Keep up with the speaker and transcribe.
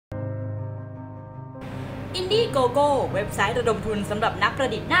อินดี้โกโก้เว็บไซต์ระดมทุนสำหรับนักประ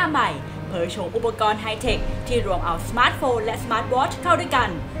ดิษฐ์หน้าใหม่เผยโฉมอุปกรณ์ไฮเทคที่รวมเอาสมาร์ทโฟนและสมาร์ทวอทช์เข้าด้วยกัน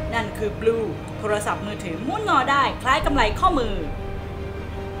นั่นคือบลูโทรศัพท์มือถือม้วนงอได้คล้ายกำไลข้อมือ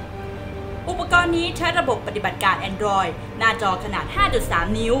อุปกรณ์นี้ใช้ระบบปฏิบัติการ Android หน้าจอขนาด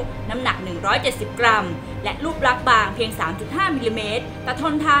 5.3 นิ้วน้ำหนัก 170 กรัมและรูปลักษณ์บางเพียง 3.5 มิลลิเมตรแต่ท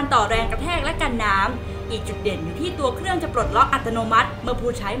นทานต่อแรงกระแทกและกันน้ำอีกจุดเด่นอยู่ที่ตัวเครื่องจะปลดล็อกอัตโนมัติเมื่อ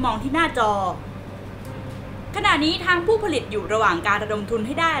ผู้ใช้มองที่หน้าจอขณะนี้ทางผู้ผลิตอยู่ระหว่างการระดมทุนใ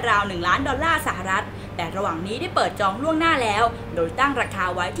ห้ได้ราว$1 ล้านแต่ระหว่างนี้ได้เปิดจองล่วงหน้าแล้วโดยตั้งราคา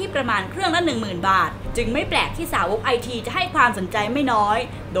ไว้ที่ประมาณเครื่องละ 10,000 บาทจึงไม่แปลกที่สาวกไอทีจะให้ความสนใจไม่น้อย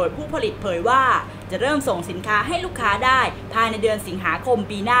โดยผู้ผลิตเผยว่าจะเริ่มส่งสินค้าให้ลูกค้าได้ภายในเดือนสิงหาคม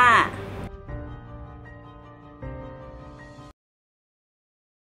ปีหน้า